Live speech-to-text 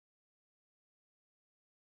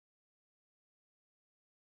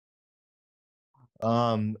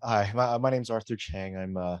Hi, my name's Arthur Chang.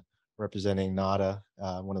 I'm representing NADAAA,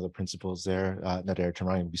 one of the principals there. NADAAA, I'm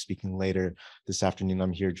going to be speaking later this afternoon.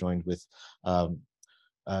 I'm here joined with um,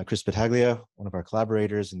 Chris Battaglia, one of our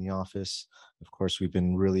collaborators in the office. Of course, we've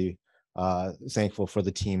been really thankful for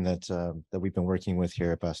the team that we've been working with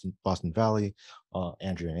here at Boston Valley,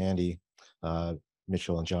 Andrew and Andy,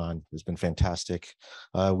 Mitchell and John. It's been fantastic.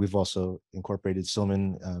 We've also incorporated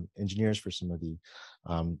Silman engineers for some of the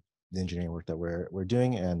engineering work that we're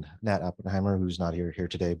doing, and Nat Oppenheimer, who's not here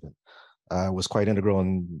today, but was quite integral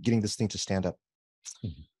in getting this thing to stand up.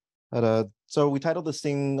 So we titled this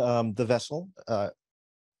thing "The Vessel."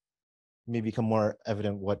 May become more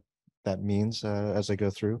evident what that means as I go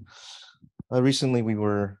through. Recently, we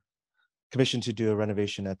were commissioned to do a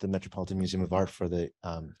renovation at the Metropolitan Museum of Art for the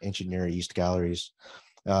Ancient Near East galleries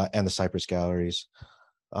and the Cyprus galleries.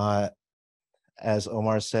 As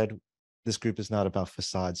Omar said, this group is not about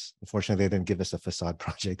facades. Unfortunately, they didn't give us a facade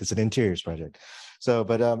project. It's an interiors project. So,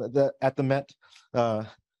 but at the Met,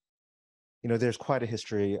 there's quite a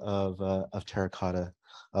history of terracotta.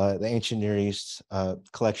 The ancient Near East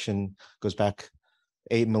collection goes back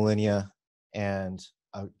 8 millennia, and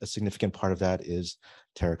a significant part of that is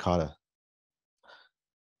terracotta.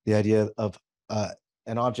 The idea of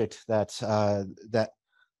an object that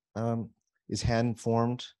is hand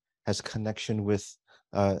formed, has connection with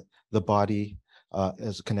the body,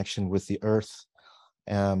 has a connection with the earth,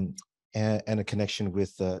 and a connection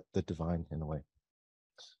with the divine in a way.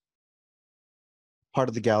 Part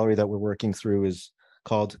of the gallery that we're working through is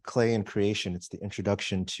called Clay and Creation. It's the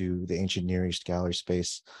introduction to the ancient Near East gallery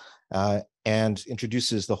space, and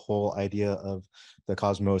introduces the whole idea of the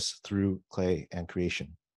cosmos through clay and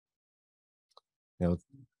creation.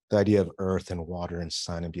 The idea of earth and water and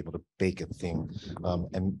sun, and be able to bake a thing,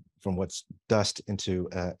 and from what's dust into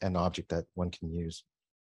an object that one can use.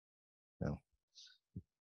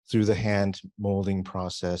 Through the hand molding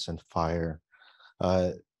process and fire,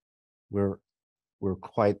 we're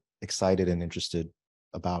quite excited and interested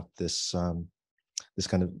about this this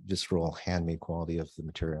kind of visceral handmade quality of the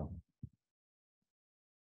material.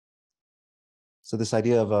 So this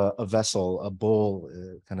idea of a vessel, a bowl,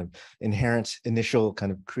 kind of inherent initial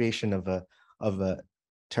kind of creation of a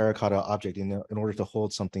terracotta object in order to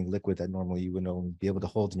hold something liquid that normally you would only be able to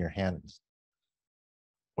hold in your hands,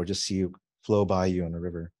 or just see you flow by you on a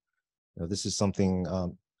river. This is something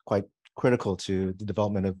quite critical to the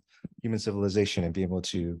development of human civilization and being able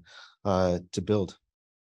to build.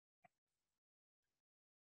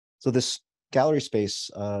 So this gallery space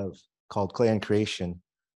called Clay and Creation,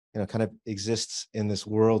 kind of exists in this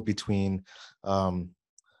world between,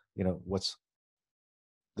 what's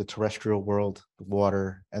the terrestrial world, the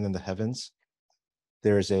water, and then the heavens.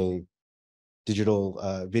 There's a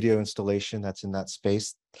digital video installation that's in that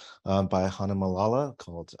space by Hannah Malala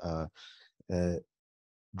called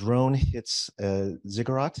Drone Hits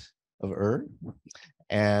Ziggurat of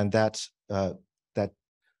and that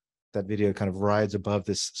video kind of rides above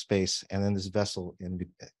this space, and then this vessel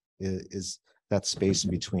is that space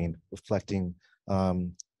in between, reflecting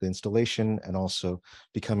the installation and also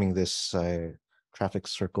becoming this traffic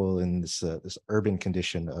circle in this urban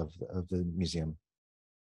condition of the museum.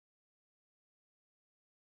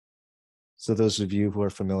 So those of you who are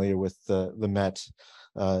familiar with the Met,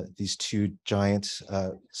 these two giant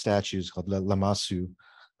statues called Lamassu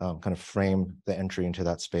kind of frame the entry into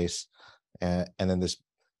that space, and then this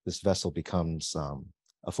vessel becomes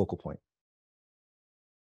a focal point.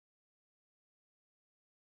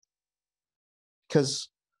 Because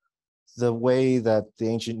the way that the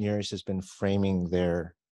ancient Near East has been framing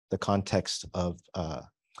the context of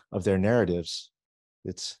their narratives,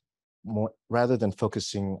 it's more, rather than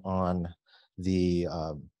focusing on the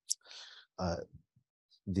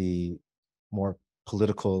more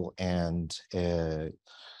political and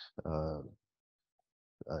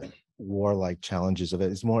warlike challenges of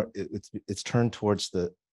it, it's turned towards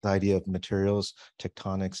the idea of materials,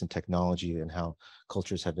 tectonics, and technology, and how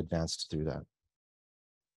cultures have advanced through that.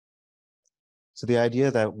 So the idea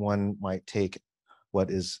that one might take what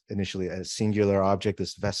is initially a singular object,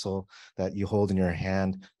 this vessel that you hold in your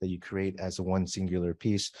hand, that you create as a one singular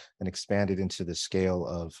piece, and expand it into the scale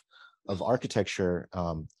of architecture,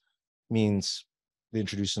 means the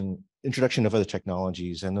introduction of other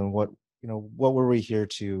technologies. And then what were we here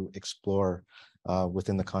to explore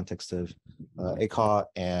within the context of ACAW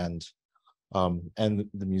and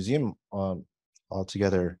the museum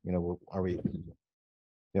altogether? Are we,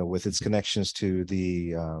 with its connections to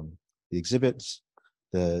the exhibits,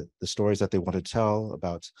 the stories that they want to tell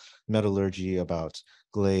about metallurgy, about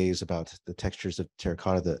glaze, about the textures of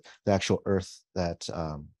terracotta, the actual earth that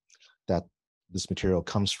this material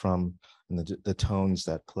comes from, and the tones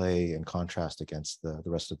that play and contrast against the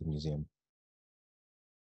rest of the museum.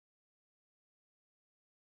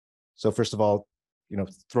 So first of all,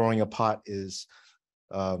 throwing a pot is,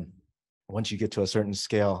 once you get to a certain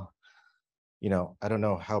scale, I don't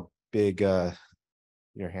know how big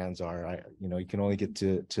your hands are. You can only get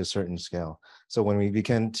to a certain scale. So when we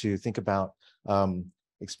begin to think about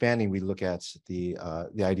expanding, we look at the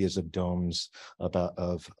ideas of domes,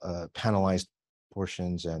 of panelized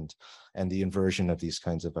portions, and the inversion of these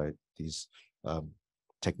kinds of these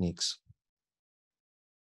techniques.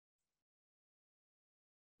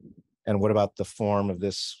 And what about the form of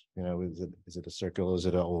this? Is it a circle? Is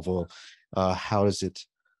it an oval? How does it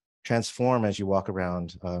transform as you walk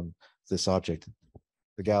around this object?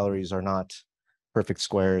 The galleries are not perfect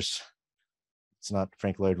squares. It's not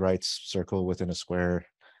Frank Lloyd Wright's circle within a square.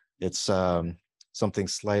 It's something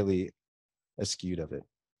slightly askewed of it.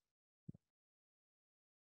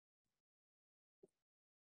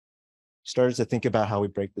 Started to think about how we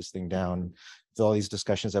break this thing down with all these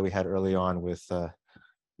discussions that we had early on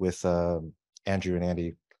with Andrew and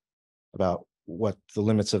Andy about what the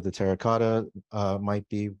limits of the terracotta might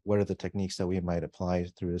be. What are the techniques that we might apply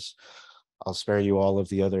through this? I'll spare you all of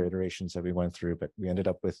the other iterations that we went through, but we ended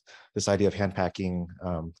up with this idea of hand packing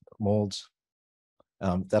molds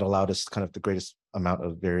that allowed us kind of the greatest amount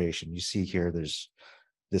of variation. You see here, there's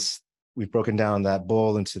this, we've broken down that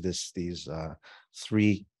bowl into these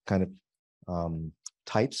three kind of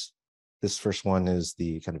types. This first one is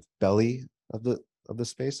the kind of belly of the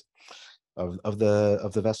space of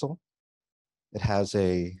the vessel. It has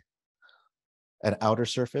an outer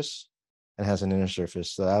surface and has an inner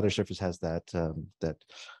surface. The outer surface has that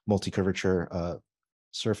multi-curvature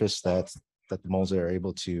surface that the molds are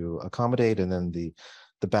able to accommodate, and then the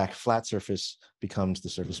back flat surface becomes the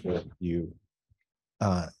surface where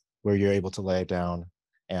you're able to lay it down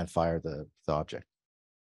and fire the object.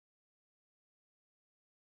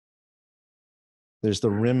 There's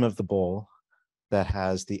the rim of the bowl that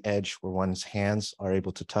has the edge where one's hands are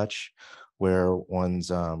able to touch, where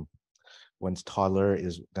one's toddler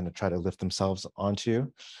is going to try to lift themselves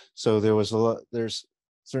onto. So there's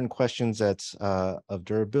certain questions that of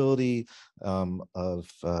durability, of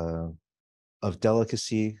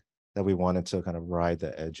delicacy that we wanted to kind of ride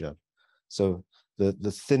the edge of. So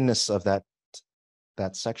the thinness of that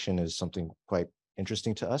section is something quite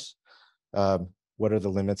interesting to us. What are the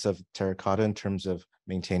limits of terracotta in terms of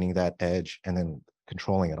maintaining that edge and then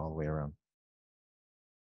controlling it all the way around?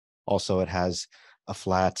 Also, it has a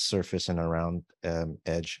flat surface and a round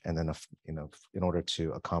edge, and then in order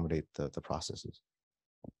to accommodate the processes.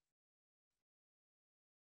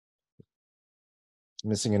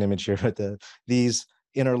 Missing an image here, but these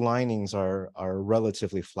inner linings are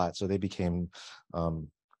relatively flat, so they became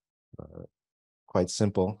quite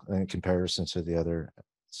simple in comparison to the other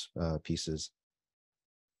pieces.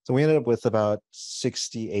 So we ended up with about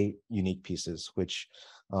 68 unique pieces, which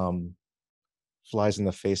flies in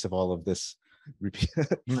the face of all of this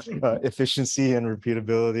efficiency and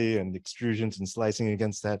repeatability and extrusions and slicing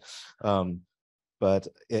against that. But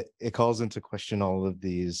it calls into question all of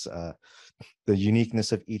these, the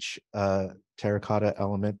uniqueness of each terracotta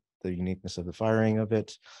element, the uniqueness of the firing of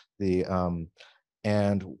it,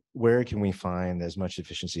 and where can we find as much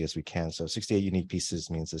efficiency as we can. So 68 unique pieces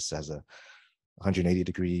means this has a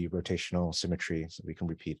 180-degree rotational symmetry, so we can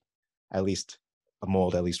repeat at least a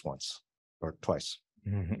mold at least once or twice.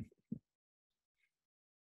 Mm-hmm.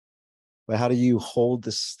 But how do you hold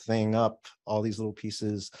this thing up, all these little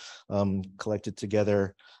pieces collected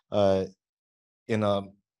together with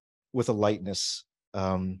a lightness,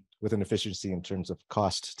 with an efficiency in terms of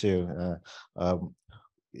cost too?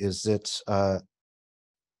 Is it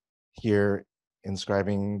here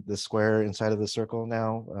inscribing the square inside of the circle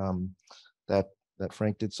now that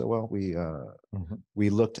Frank did so well? We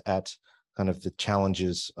looked at kind of the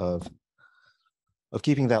challenges of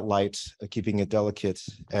keeping that light, keeping it delicate,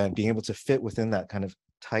 and being able to fit within that kind of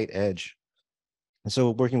tight edge. And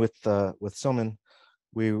so, working with Silman,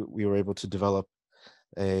 we were able to develop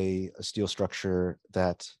a steel structure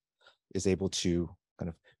that is able to kind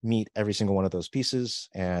of meet every single one of those pieces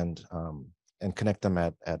and connect them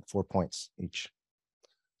at 4 points each.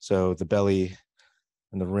 So the belly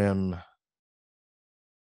and the rim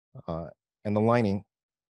and the lining.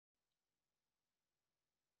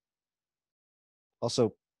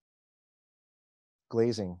 Also,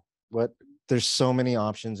 glazing. There's so many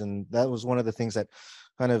options, and that was one of the things that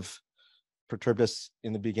kind of perturbed us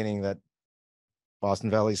in the beginning, that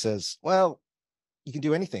Boston Valley says, well, you can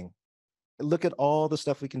do anything. Look at all the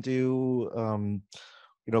stuff we can do.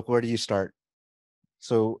 Where do you start?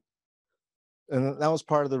 So and that was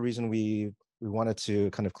part of the reason we wanted to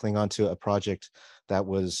kind of cling on to a project that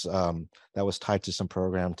was tied to some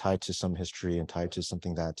program, tied to some history, and tied to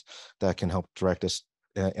something that can help direct us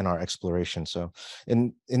in our exploration. So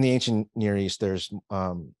in the ancient Near East, there's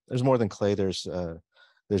more than clay.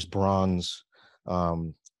 There's bronze,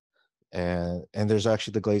 and there's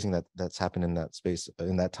actually the glazing that's happened in that space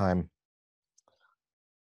in that time.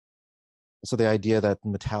 So the idea that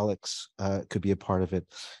metallics could be a part of it,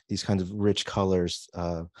 these kinds of rich colors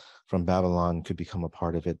from Babylon could become a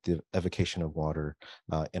part of it, the evocation of water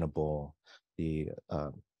in a bowl, and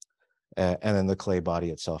then the clay body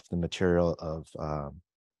itself, the material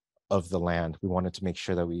of the land. We wanted to make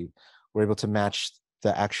sure that we were able to match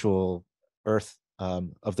the actual earth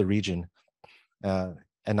of the region, and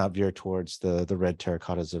not veer towards the red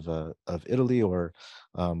terracottas of Italy or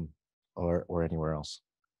anywhere else.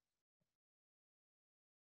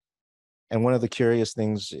 And one of the curious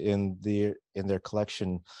things in their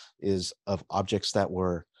collection is of objects that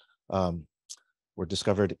were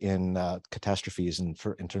discovered in catastrophes, and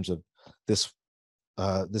in terms of this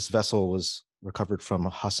vessel was recovered from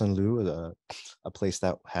Hassanlu, a place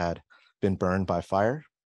that had been burned by fire.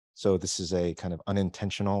 So this is a kind of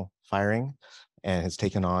unintentional firing, and has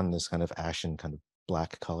taken on this kind of ashen kind of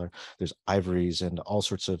black color. There's ivories and all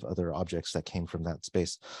sorts of other objects that came from that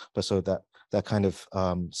space. But so that kind of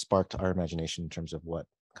sparked our imagination in terms of what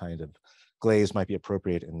kind of glaze might be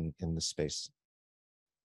appropriate in this space.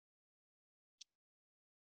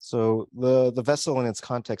 So the vessel in its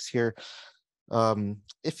context here,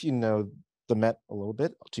 if you know the Met a little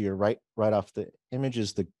bit, to your right off the image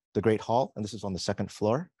is the Great Hall, and this is on the second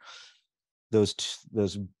floor. Those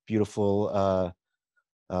beautiful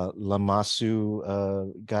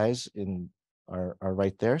Lamassu guys are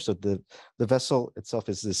right there. So the vessel itself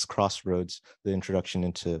is this crossroads, the introduction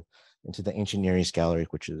into the ancient Near East gallery,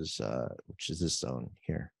 which is this zone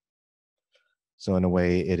here. So in a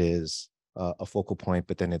way, it is a focal point,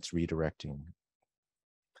 but then it's redirecting.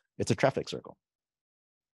 It's a traffic circle.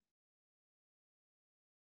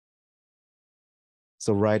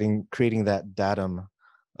 So creating that datum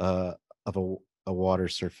of a water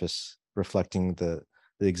surface reflecting the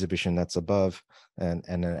exhibition that's above, and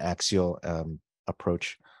an axial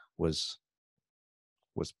approach was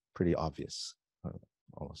pretty obvious,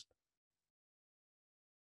 almost.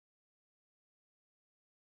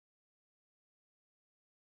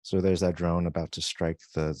 So there's that drone about to strike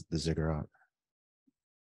the ziggurat,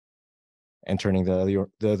 and turning the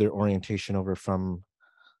other orientation over from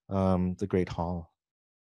the Great Hall.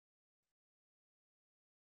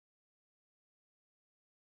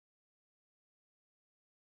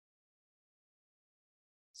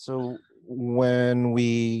 So when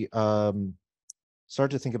we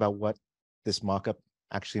started to think about what this mock-up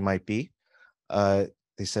actually might be,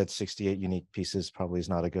 they said 68 unique pieces probably is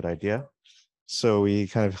not a good idea. So we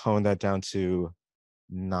kind of honed that down to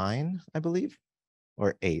 9, I believe,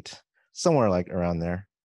 or 8, somewhere like around there.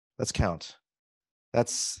 Let's count.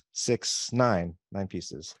 That's 9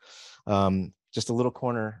 pieces. Just a little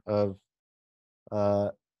corner of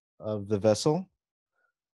the vessel.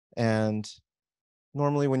 And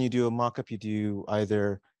normally when you do a mock-up, you do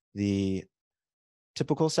either the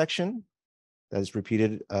typical section that is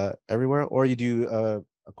repeated everywhere, or you do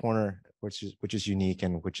a corner which is unique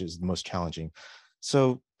and which is the most challenging.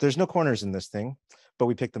 So there's no corners in this thing, but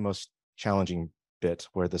we picked the most challenging bit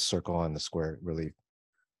where the circle and the square really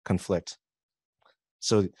conflict.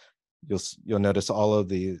 So you'll notice all of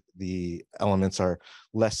the elements are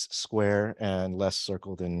less square and less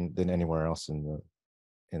circle than anywhere else in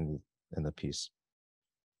the piece.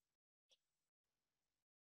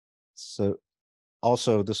 So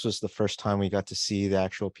also, this was the first time we got to see the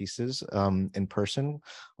actual pieces in person.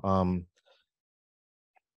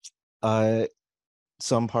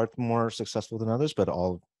 Some parts more successful than others, but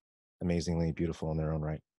all amazingly beautiful in their own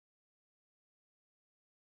right.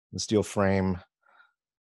 The steel frame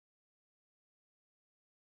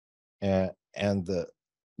and the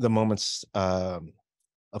moments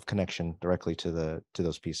of connection directly to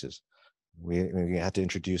those pieces. We had to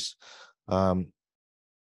introduce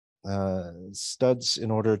studs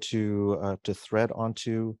in order to thread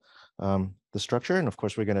onto the structure, and of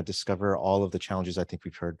course we're going to discover all of the challenges I think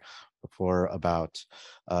we've heard before about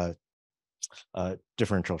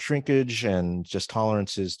differential shrinkage and just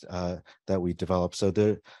tolerances that we developed. So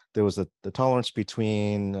there was the tolerance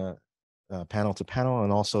between panel to panel,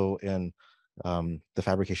 and also in the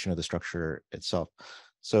fabrication of the structure itself.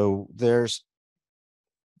 So we're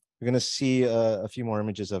going to see a few more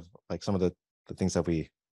images of like some of the things that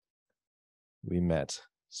we met.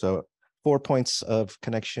 So 4 points of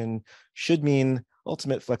connection should mean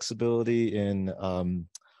ultimate flexibility in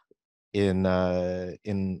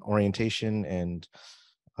orientation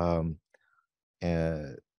um,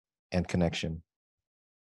 and connection,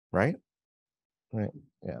 right? Right.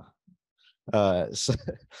 Yeah. So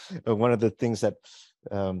one of the things that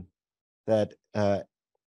um, that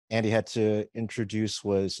Andy had to introduce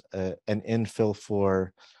was an infill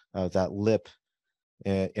for that lip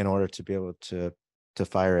in order to be able to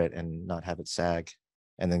fire it and not have it sag,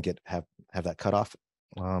 and then have that cut off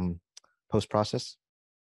post process.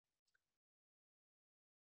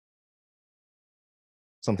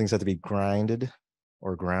 Some things have to be grinded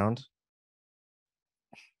or ground.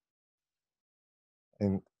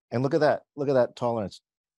 And look at that. Look at that tolerance.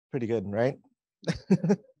 Pretty good, right?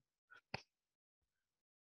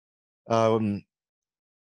 um,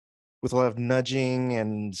 with a lot of nudging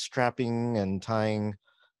and strapping and tying,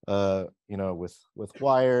 with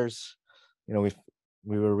wires,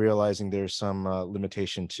 we were realizing there's some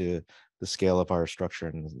limitation to the scale of our structure,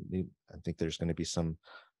 and I think there's going to be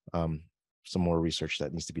um, some more research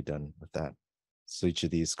that needs to be done with that. So each of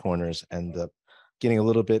these corners end up getting a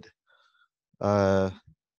little bit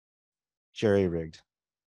jerry rigged,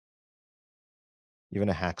 even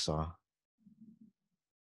a hacksaw.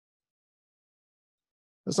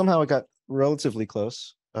 But somehow it got relatively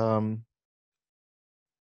close.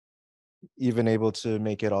 Even able to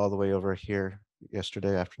make it all the way over here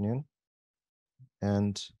yesterday afternoon.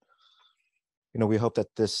 And, we hope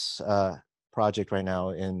that this project right now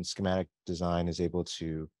in schematic design is able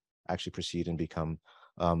to actually proceed and become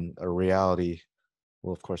a reality.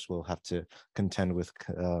 Well, of course, we'll have to contend with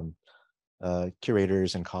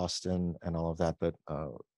curators and cost and all of that, but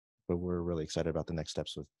we're really excited about the next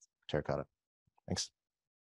steps with terracotta. Thanks.